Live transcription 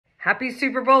Happy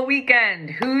Super Bowl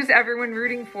weekend! Who's everyone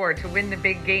rooting for to win the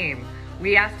big game?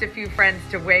 We asked a few friends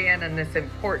to weigh in on this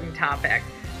important topic.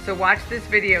 So watch this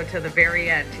video to the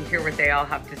very end to hear what they all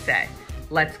have to say.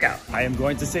 Let's go. I am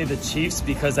going to say the Chiefs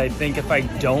because I think if I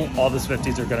don't, all the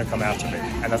Swifties are going to come after me,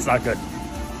 and that's not good.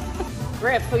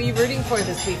 Griff, who are you rooting for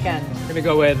this weekend? I'm going to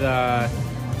go with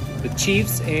the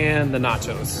Chiefs and the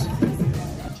Nachos.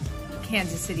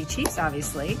 Kansas City Chiefs,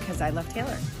 obviously, because I love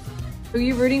Taylor. Who are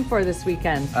you rooting for this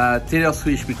weekend? Taylor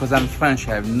Swift, because I'm French.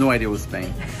 I have no idea who's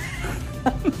playing.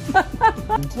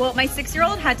 Well, my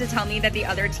 6-year-old had to tell me that the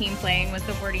other team playing was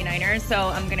the 49ers, so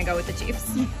I'm going to go with the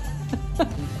Chiefs.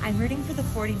 I'm rooting for the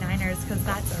 49ers because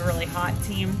that's a really hot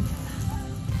team.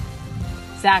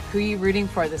 Zach, who are you rooting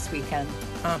for this weekend?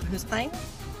 Who's playing?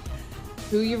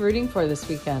 Who are you rooting for this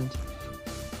weekend?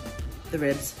 The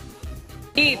Ribs.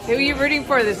 Keith, who are you rooting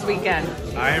for this weekend?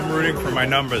 I am rooting for my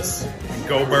numbers.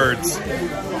 Go Birds.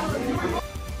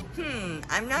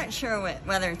 I'm not sure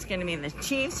whether it's going to be the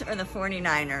Chiefs or the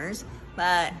 49ers,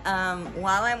 but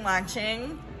while I'm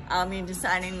watching, I'll be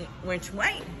deciding which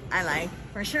white I like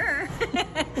for sure.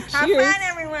 Have fun,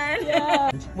 everyone.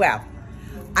 Yeah. Well,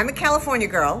 I'm a California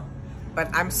girl,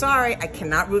 but I'm sorry, I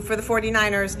cannot root for the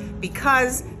 49ers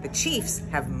because the Chiefs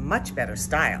have much better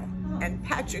style. And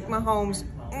Patrick Mahomes,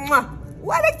 mwah,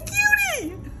 what a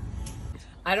cutie!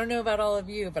 I don't know about all of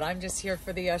you, but I'm just here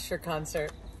for the Usher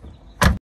concert.